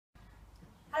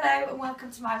Hello and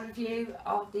welcome to my review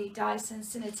of the Dyson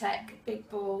Cinetic Big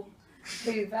Ball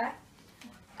Hoover.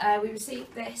 We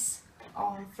received this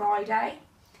on Friday.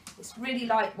 It's really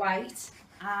lightweight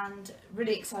and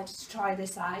really excited to try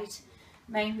this out.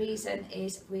 Main reason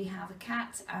is we have a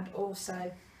cat and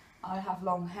also I have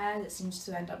long hair that seems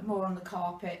to end up more on the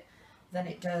carpet than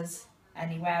it does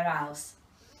anywhere else.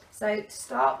 So to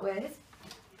start with,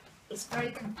 it's very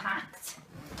compact.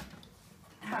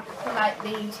 I have a pull-out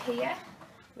lead here,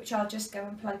 which I'll just go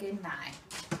and plug in now.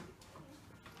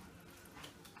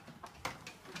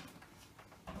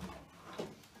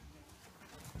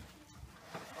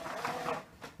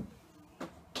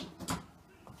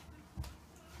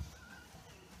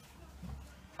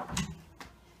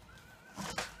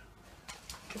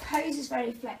 The hose is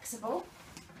very flexible,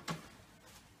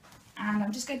 and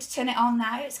I'm just going to turn it on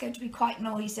now. It's going to be quite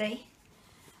noisy,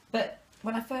 but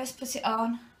when I first put it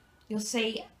on, you'll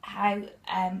see how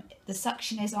the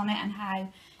suction is on it and how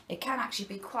it can actually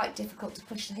be quite difficult to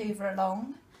push the hoover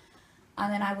along.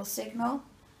 And then I will signal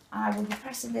and I will be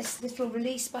pressing this little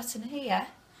release button here,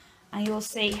 and you'll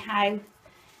see how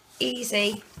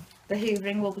easy the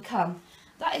hoovering will become.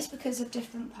 That is because of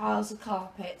different piles of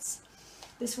carpets.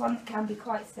 This one can be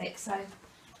quite thick, so I'm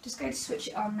just going to switch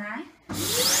it on now.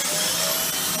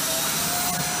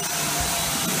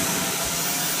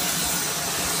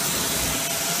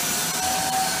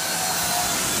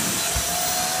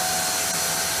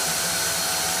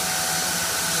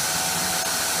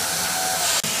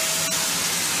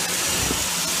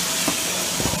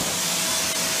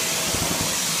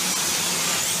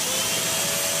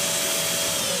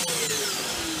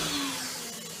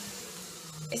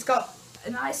 It's got a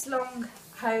nice long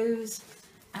hose,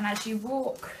 and as you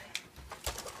walk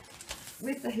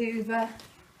with the hoover,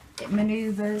 it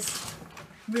manoeuvres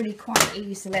really quite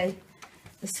easily.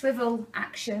 The swivel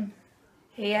action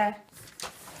here,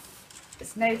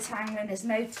 there's no tangling, there's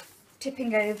no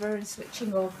tipping over and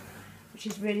switching off, which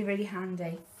is really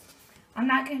handy. I'm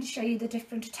now going to show you the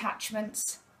different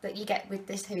attachments that you get with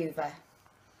this hoover.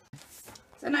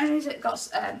 So not only has it got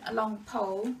a long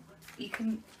pole, you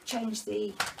can change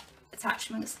the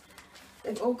attachments.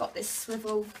 They've all got this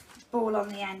swivel ball on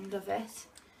the end of it,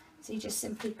 so you just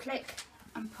simply click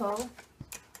and pull,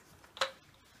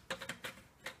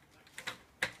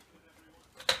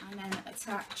 and then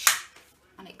attach,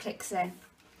 and it clicks in.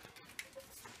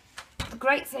 The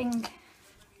great thing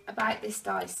about this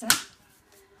Dyson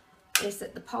is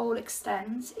that the pole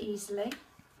extends easily,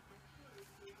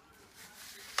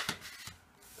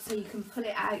 so you can pull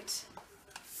it out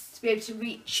to be able to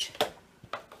reach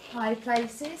high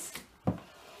places.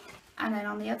 And then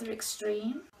on the other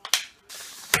extreme,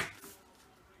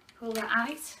 pull that out.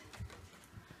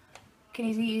 You can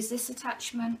either use this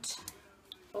attachment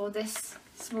or this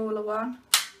smaller one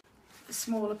for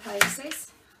smaller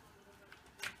places.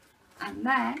 And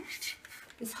then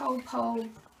this whole pole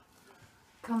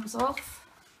comes off,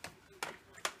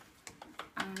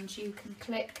 and you can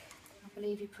click, I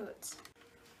believe you put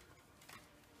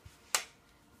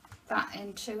that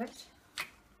into it,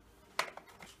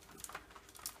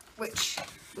 which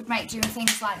would make doing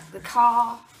things like the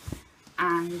car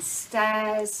and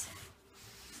stairs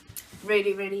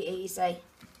really easy.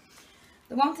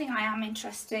 The one thing I am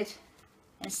interested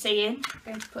in seeing, I'm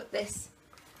going to put this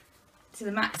to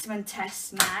the maximum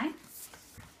test now,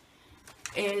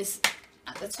 is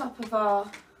at the top of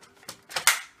our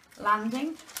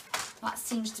landing. That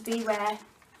seems to be where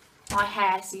my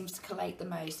hair seems to collate the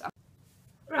most.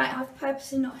 Right, I've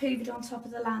purposely not hoovered on top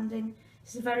of the landing.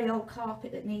 It's a very old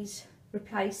carpet that needs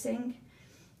replacing.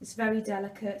 It's very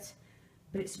delicate,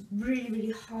 but it's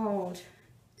really hard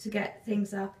to get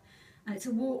things up, and it's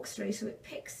a walk-through, so it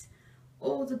picks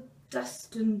all the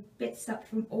dust and bits up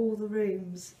from all the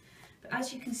rooms. But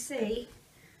as you can see,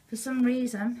 for some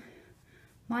reason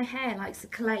my hair likes to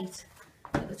collate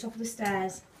at the top of the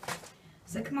stairs.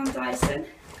 So come on Dyson,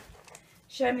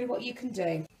 show me what you can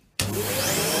do.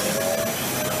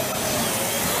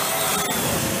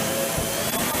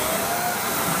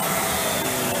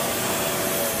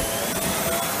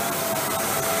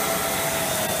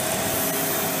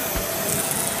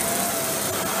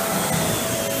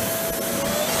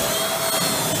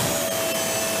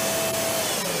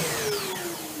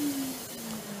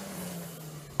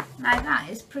 Now that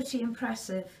is pretty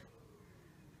impressive.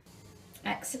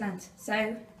 Excellent.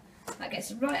 So that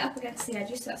gets right up against the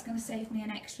edges, so that's going to save me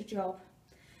an extra job.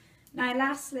 Now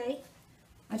lastly,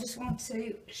 I just want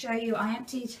to show you, I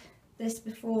emptied this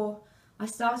before I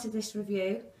started this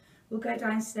review. We'll go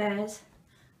downstairs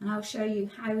and I'll show you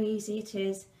how easy it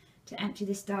is to empty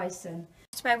this Dyson.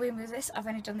 Just bear with me with this, I've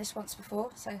only done this once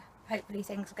before, so hopefully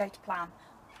things will go to plan.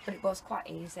 but it was quite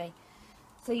easy.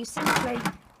 So you simply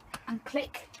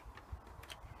unclick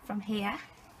from here.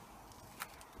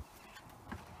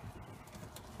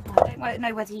 I don't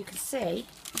know whether you can see,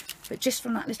 but just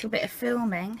from that little bit of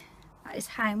filming, that is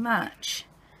how much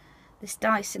this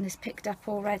Dyson has picked up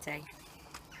already.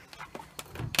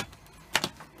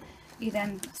 You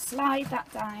then slide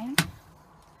that down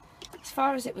as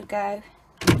far as it would go,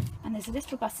 and there's a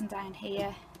little button down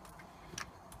here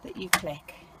that you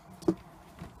click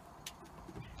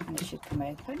and it should come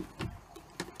open.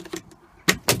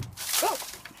 Oh,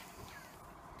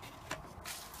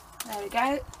 there we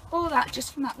go. All that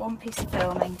just from that one piece of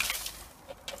filming.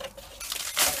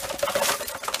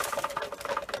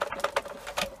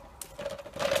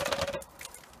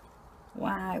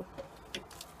 Wow.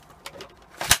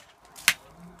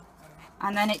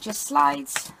 And then it just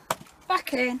slides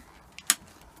back in.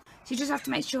 So you just have to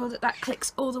make sure that that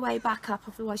clicks all the way back up,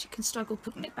 otherwise you can struggle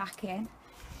putting it back in.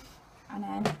 And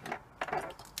then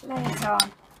lay it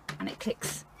on and it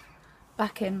clicks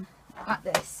back in like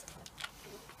this.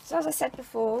 So as I said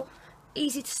before,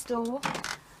 easy to store,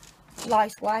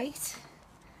 lightweight,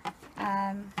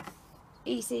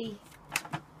 easy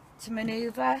to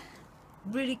manoeuvre,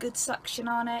 really good suction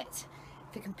on it.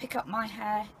 If it can pick up my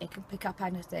hair, it can pick up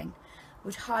anything.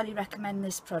 Would highly recommend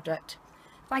this product.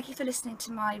 Thank you for listening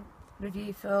to my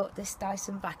review for this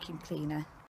Dyson vacuum cleaner.